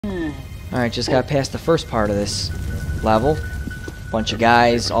Alright, just got past the first part of this level. Bunch of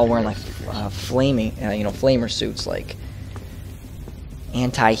guys all wearing like flaming, flamer suits, like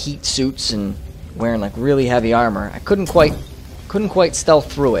anti-heat suits, and wearing like really heavy armor. I couldn't quite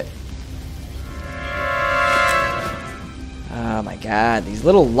stealth through it. Oh my god, these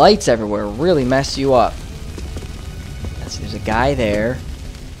little lights everywhere really mess you up. Let's see, there's a guy there,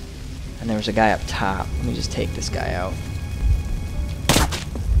 and there's a guy up top. Let me just take this guy out.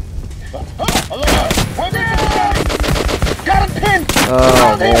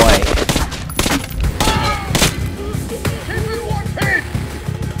 Oh boy.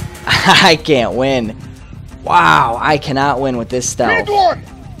 I can't win. Wow, I cannot win with this stealth.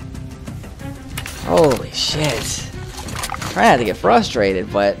 Holy shit. Try not to get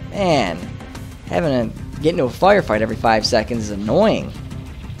frustrated, but man, get into a firefight every 5 seconds is annoying.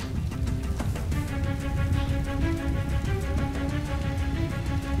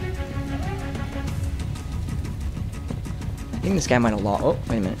 I think this guy might have lost. Oh,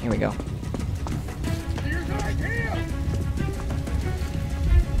 wait a minute. Here we go.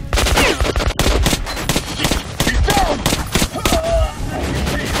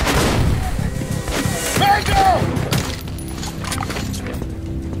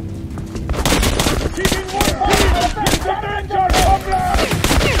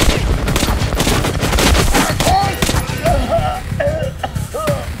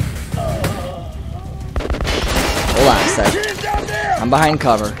 Hold on a sec. I'm behind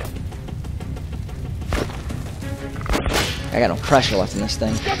cover. I got no pressure left in this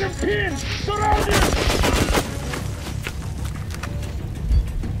thing.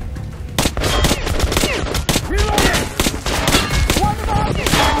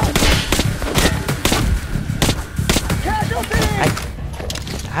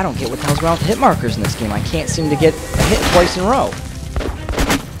 I don't get what the hell's wrong with hit markers in this game. I can't seem to get a hit twice in a row.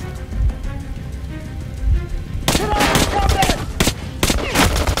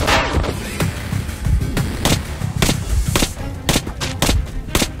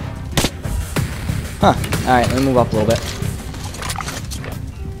 Huh. Alright, let me move up a little bit.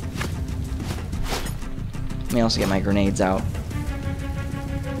 Let me also get my grenades out.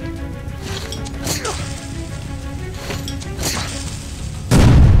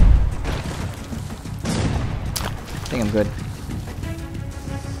 I think I'm good.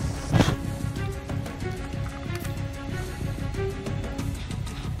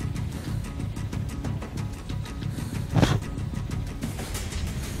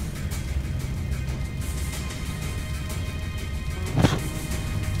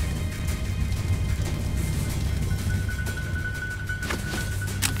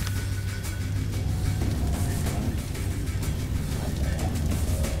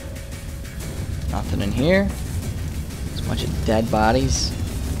 Nothing in here. There's a bunch of dead bodies.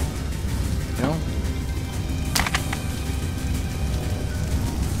 No.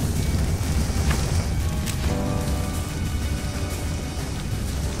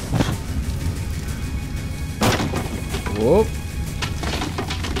 Whoop.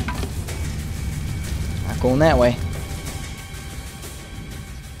 Not going that way.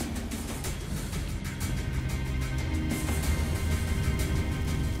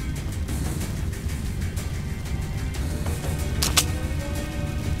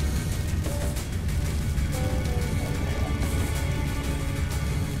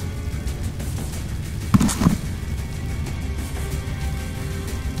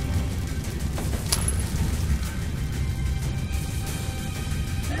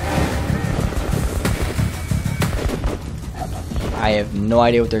 I have no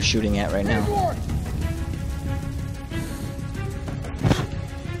idea what they're shooting at right now.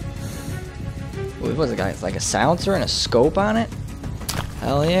 What was it, guys? Like a silencer and a scope on it?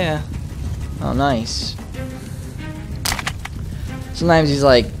 Hell yeah. Oh, nice. Sometimes these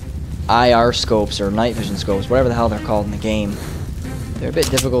like IR scopes or night vision scopes, whatever the hell they're called in the game, they're a bit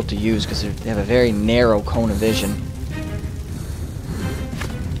difficult to use because they have a very narrow cone of vision.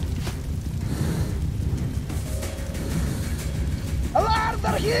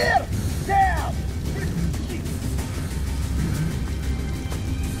 Here! Down!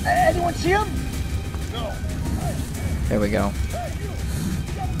 Anyone see him? No. There we go.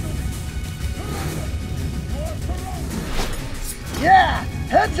 Yeah!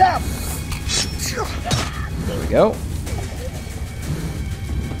 Heads up! There we go.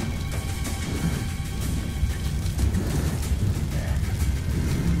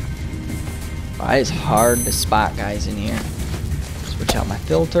 Wow, it is hard to spot guys in here. Switch out my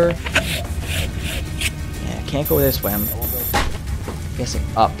filter. Yeah, I can't go this way. I'm guessing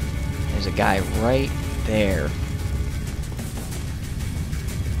up. There's a guy right there.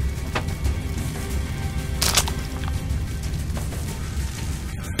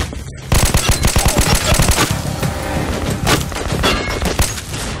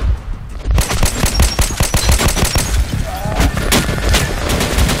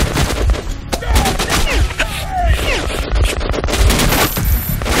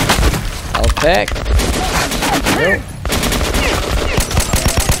 pack. There we go.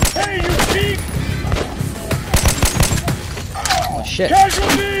 Hey, you cheat! Oh shit.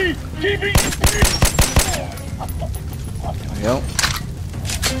 Casualty! Keeping There we go.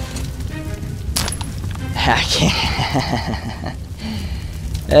 I can't.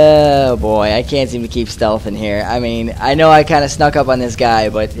 Oh boy, I can't seem to keep stealth in here. I mean, I know I kind of snuck up on this guy,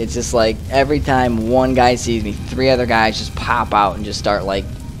 but it's just like every time one guy sees me, 3 other guys just pop out and just start like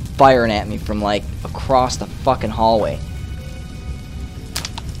firing at me from like across the fucking hallway.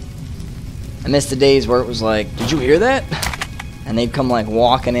 I miss the days where it was like, did you hear that? And they'd come like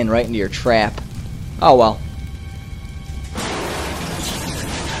walking in right into your trap. Oh well.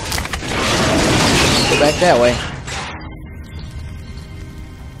 Go back that way.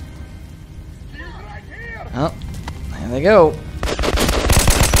 Oh, there they go.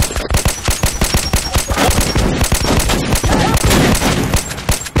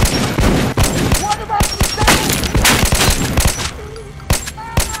 What about the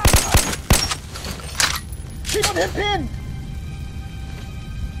Keep him pinned!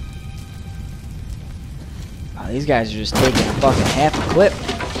 Oh, these guys are just taking a fucking half a clip.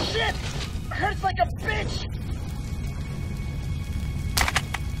 Shit! Hurts like a bitch!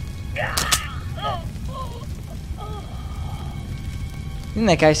 And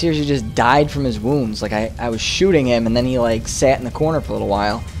that guy seriously just died from his wounds. Like, I was shooting him, and then he, like, sat in the corner for a little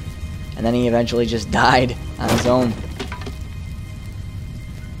while. And then he eventually just died on his own.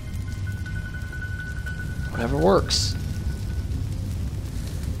 Whatever works.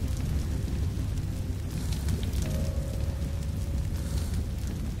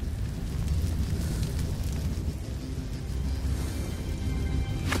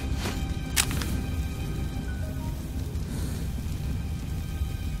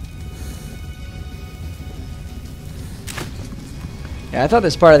 Yeah, I thought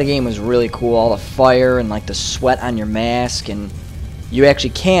this part of the game was really cool. All the fire and like the sweat on your mask, and you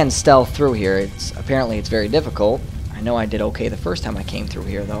actually can stealth through here. Apparently it's very difficult. I know I did okay the first time I came through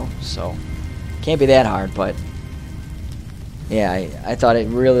here though, so can't be that hard. But yeah, I thought it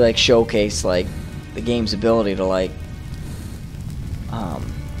really like showcased like the game's ability to like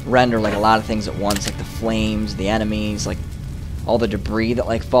render like a lot of things at once, like the flames, the enemies, like all the debris that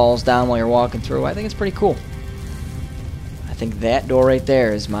like falls down while you're walking through. I think it's pretty cool. I think that door right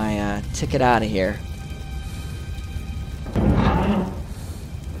there is my ticket out of here.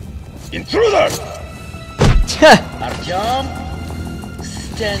 Intruder! Artyom,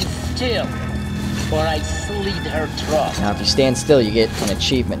 stand still, or I slit her throat. Now, if you stand still, you get an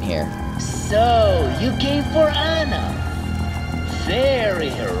achievement here. So, you came for Anna. Very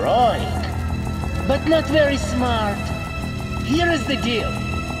heroic, but not very smart. Here is the deal.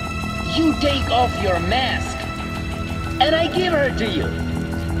 You take off your mask, and I give her to you.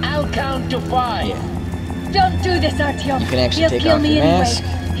 I'll count to 5. Yeah. Don't do this, Artyom. You can actually He'll take kill off me your anyway. mask.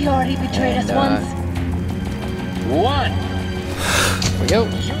 He already betrayed us And, once. 1. Here we go.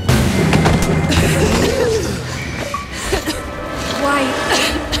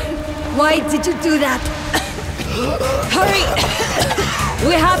 Why did you do that? Hurry!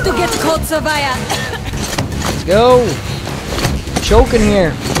 We have to get Kotsavaya. Let's go. I'm choking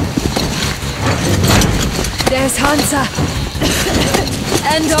here. There's Hansa.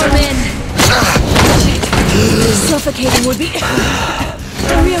 And our men. Suffocating would be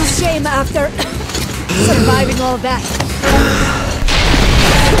a real shame after surviving all that.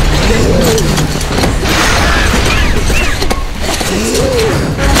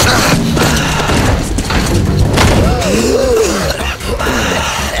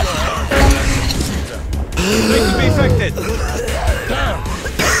 Need to be infected.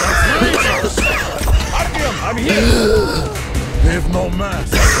 I'm here! Leave no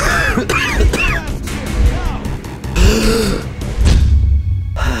mask!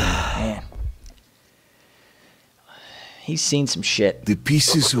 Man. He's seen some shit. The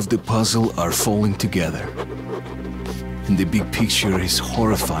pieces of the puzzle are falling together. And the big picture is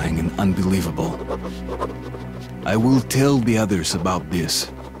horrifying and unbelievable. I will tell the others about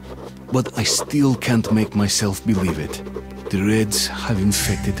this, but I still can't make myself believe it. The Reds have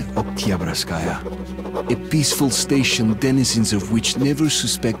infected Oktyabrskaya, a peaceful station denizens of which never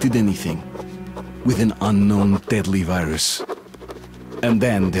suspected anything, with an unknown deadly virus. And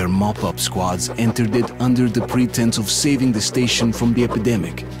then their mop-up squads entered it under the pretense of saving the station from the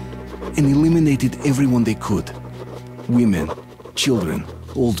epidemic, and eliminated everyone they could. Women, children,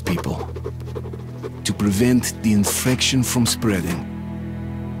 old people. To prevent the infection from spreading.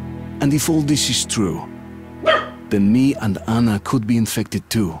 And if all this is true, then me and Anna could be infected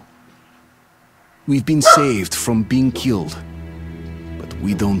too. We've been saved from being killed, but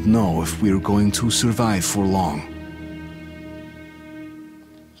We don't know if we're going to survive for long.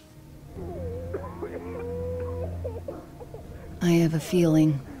 I have a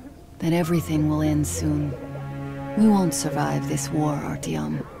feeling that everything will end soon. We won't survive this war,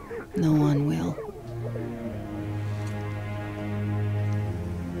 Artyom. No one will.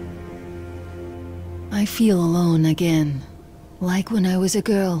 I feel alone again. Like when I was a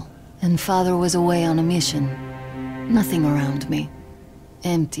girl, and Father was away on a mission. Nothing around me.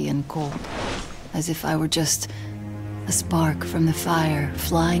 Empty and cold. As if I were just a spark from the fire,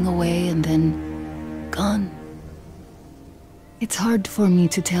 flying away and then gone. It's hard for me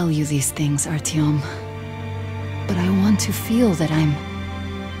to tell you these things, Artyom. But I want to feel that I'm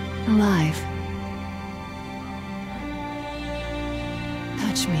alive.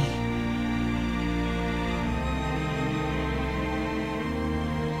 Touch me.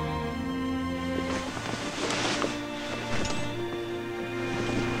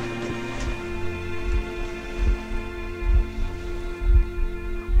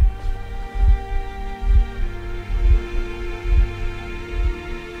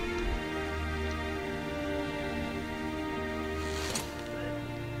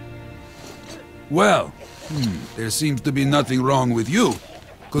 Well, there seems to be nothing wrong with you.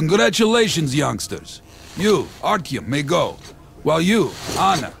 Congratulations, youngsters. You, Artyom, may go. While you,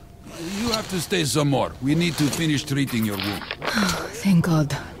 Anna, you have to stay some more. We need to finish treating your wound. Thank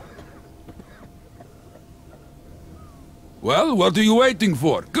God. Well, what are you waiting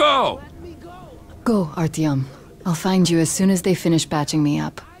for? Go! Go, Artyom. I'll find you as soon as they finish patching me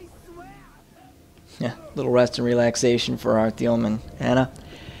up. Yeah, little rest and relaxation for Artyom and Anna.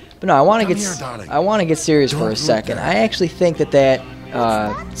 But no, I want to get serious for a second. I actually think that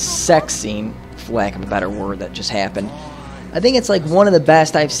sex scene, for lack of a better word, that just happened, I think it's like one of the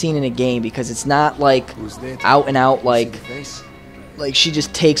best I've seen in a game, because it's not like out and out like she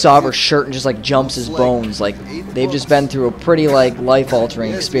just takes off her shirt and just like jumps his bones. Like they've just been through a pretty like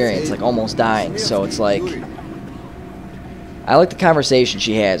life-altering experience, like almost dying. So it's like, I like the conversation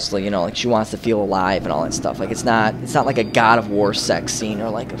she has, like, you know, like she wants to feel alive and all that stuff. Like it's not like a God of War sex scene, or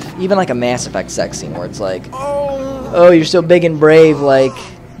like even like a Mass Effect sex scene where it's like, oh, you're so big and brave, like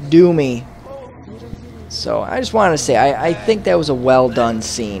do me. So I just wanted to say I think that was a well done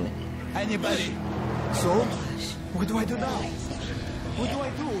scene. Anybody? So, what do I do now? What do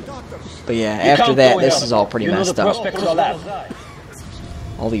I do, doctor? But yeah, after that, this is all pretty messed up.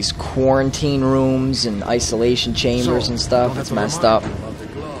 All these quarantine rooms and isolation chambers and stuff. It's messed up.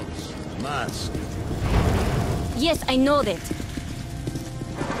 Yes, I know that.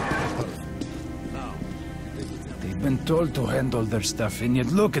 They've been told to handle their stuff, and yet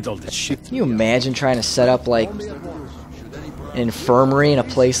look at all this shit. Can you imagine trying to set up like an infirmary in a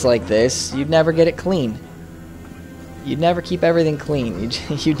place like this? You'd never get it clean. You'd never keep everything clean.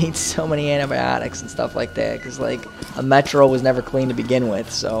 You'd need so many antibiotics and stuff like that, because like a metro was never clean to begin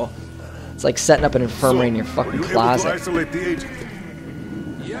with. So it's like setting up an infirmary in your fucking closet. Isolate the agent.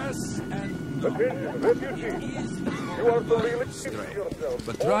 Yes and no.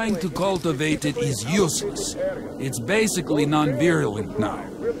 But trying to cultivate it is useless. It's basically non-virulent now.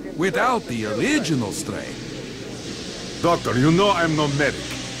 Without the original strain. Doctor, you know I'm no medic.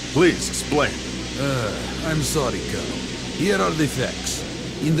 Please explain. I'm sorry, Colonel. Here are the facts.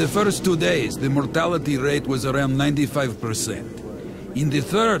 In the first 2 days, the mortality rate was around 95%. In the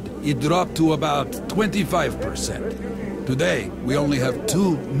third, it dropped to about 25%. Today, we only have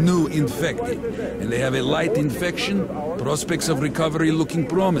 2 new infected, and they have a light infection, prospects of recovery looking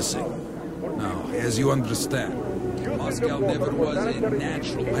promising. Now, as you understand, Moscow never was a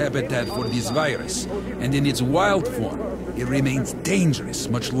natural habitat for this virus, and in its wild form, it remains dangerous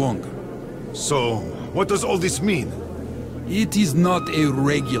much longer. So, what does all this mean? It is not a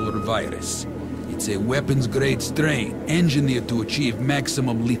regular virus. It's a weapons-grade strain engineered to achieve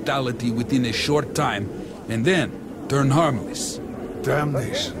maximum lethality within a short time, and then turn harmless.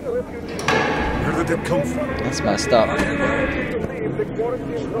 Damnation. Where did it come from? That's messed up.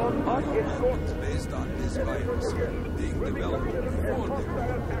 Based on this virus being developed before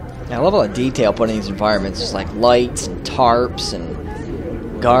I love all the detail put in these environments. There's like lights and tarps and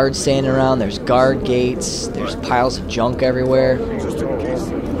guards standing around. There's guard gates. There's piles of junk everywhere.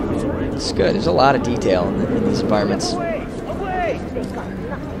 It's good. There's a lot of detail in these environments. Step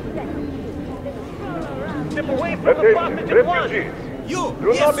away from the prophet at once. You!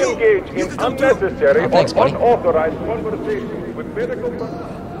 Do not engage in unnecessary or unauthorized conversations with medical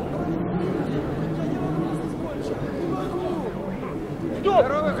personnel.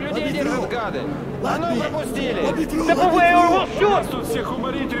 Здоровых людей держат гады! А ну пропустили! Step away or we'll shoot! Нас тут всех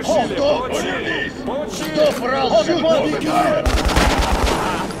уморить решили! Получи! Получи! Кто фрал?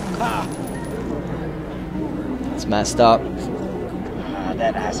 It's messed up.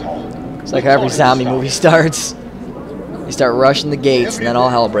 That asshole. It's like how every zombie movie starts. You start rushing the gates and then all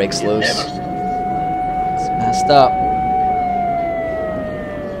hell breaks loose. It's messed up.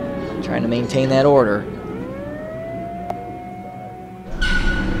 Trying to maintain that order.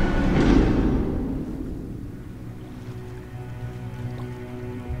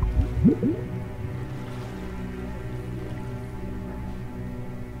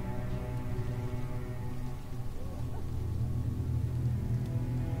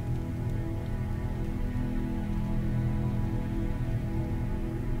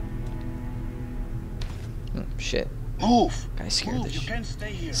 Shit. Move. Guy scared You can't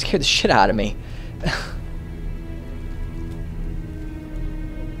stay here. scared the shit out of me.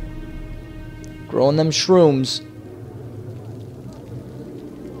 Growing them shrooms.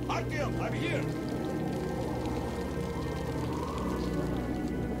 Artyom, I'm here.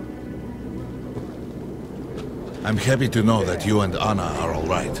 I'm happy to know that you and Anna are all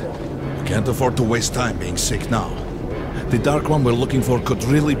right. We can't afford to waste time being sick now. The Dark One we're looking for could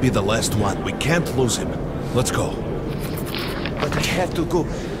really be the last one. We can't lose him. Let's go. But I have to go.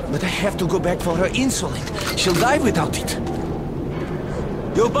 But I have to go back for her insulin. She'll die without it.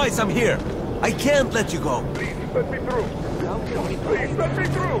 Yo, boys, I'm here. I can't let you go. Please, let me through. Please, let me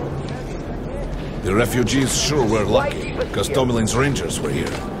through. The refugees sure were lucky, because Tomelin's Rangers were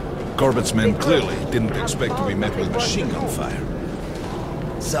here. Corbett's men clearly didn't expect to be met with machine gun fire.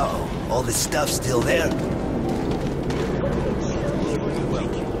 So, all this stuff's still there?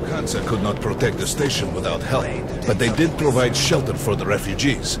 Hansa could not protect the station without help, but they did provide shelter for the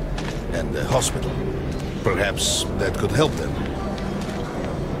refugees and the hospital. Perhaps that could help them.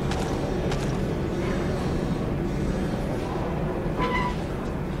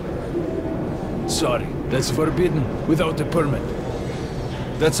 Sorry, that's forbidden without a permit.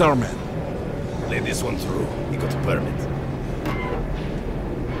 That's our man. Let this one through. He got a permit.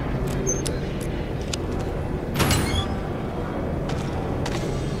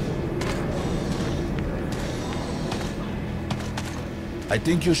 I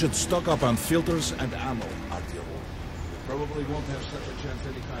think you should stock up on filters and ammo, Artyom. Probably won't have such a chance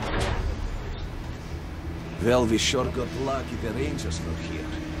anytime soon. Well, we sure got lucky the Rangers were here.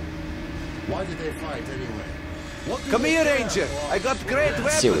 Why did they fight anyway? Come here, Ranger! I got great weapons!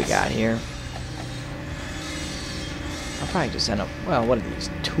 Let's see what we got here. I'll probably just end up... Well, what are these?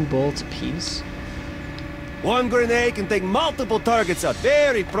 2 bullets apiece? One grenade can take multiple targets out.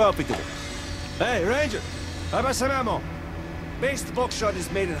 Very profitable. Hey, Ranger! How about some ammo? Base buckshot is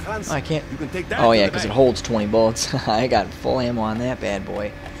made in Hansa. I can't... You can take that. Oh yeah, because it holds 20 bullets. I got full ammo on that bad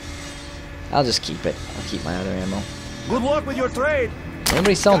boy. I'll just keep it. I'll keep my other ammo. Good luck with your trade.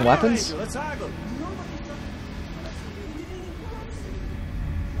 Anybody selling weapons? Ranger, let's haggle.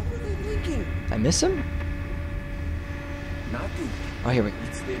 Did I miss him? Nothing. Oh, here we go.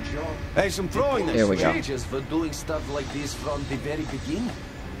 It's their job. Hey, some throwing There we go. Just for doing stuff like this from the very beginning.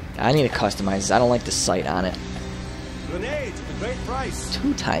 I need to customize this. I don't like the sight on it. Grenades at a great price.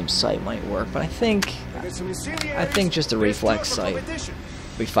 2 times sight might work, but I think just a reflex sight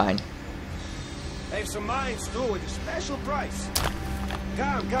will be fine. I have some mines too with a special price.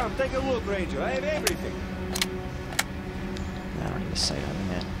 Come, take a look, Ranger. I have everything. I don't need a sight on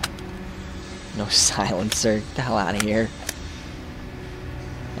that. No silencer. Get the hell out of here.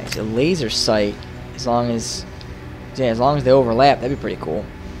 Actually, a laser sight, as long as they overlap, that'd be pretty cool.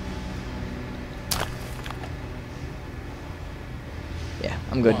 Yeah,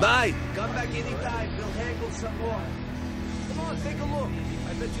 I'm good. Bye. Come back anytime. We'll haggle some more. Come on, take a look.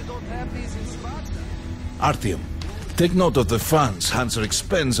 I bet you don't have these in Sparta. Artyom, take note of the funds Hansa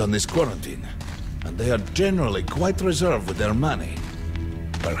expends on this quarantine. And they are generally quite reserved with their money.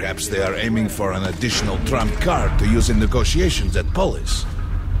 Perhaps they are aiming for an additional trump card to use in negotiations at Polis.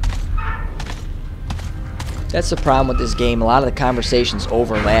 That's the problem with this game. A lot of the conversations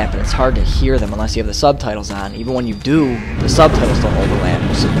overlap, and it's hard to hear them unless you have the subtitles on. Even when you do, the subtitles don't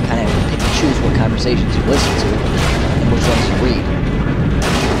overlap, so you kind of have to pick and choose what conversations you listen to and which ones you read.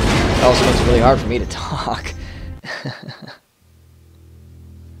 It also makes it really hard for me to talk.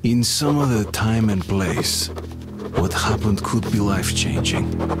 In some other time and place, what happened could be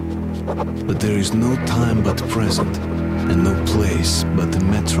life-changing. But there is no time but present, and no place but the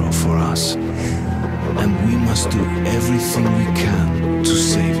metro for us. And we must do everything we can to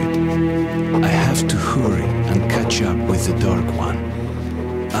save it. I have to hurry and catch up with the Dark One.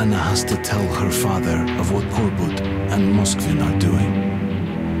 Anna has to tell her father of what Korbut and Moskvin are doing.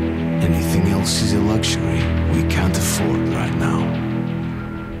 Anything else is a luxury we can't afford right now.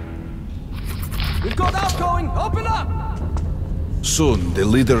 We've got outgoing! Open up! Soon, the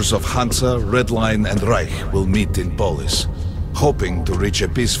leaders of Hansa, Red Line, and Reich will meet in Polis, hoping to reach a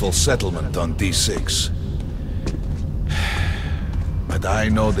peaceful settlement on D6. But I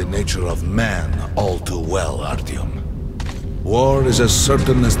know the nature of man all too well, Artyom. War is as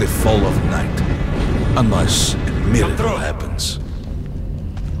certain as the fall of night, unless a miracle happens.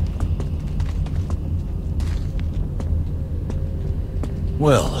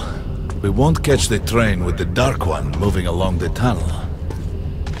 Well, we won't catch the train with the Dark One moving along the tunnel.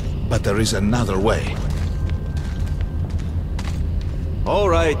 But there is another way. All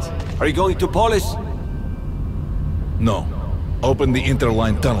right. Are you going to Polis? No. Open the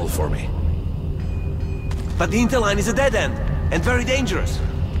Interline tunnel for me. But the Interline is a dead end, and very dangerous.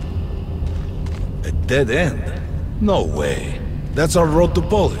 A dead end? No way. That's our road to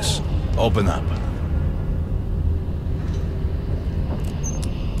Polis. Open up.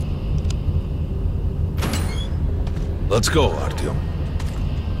 Let's go, Artyom.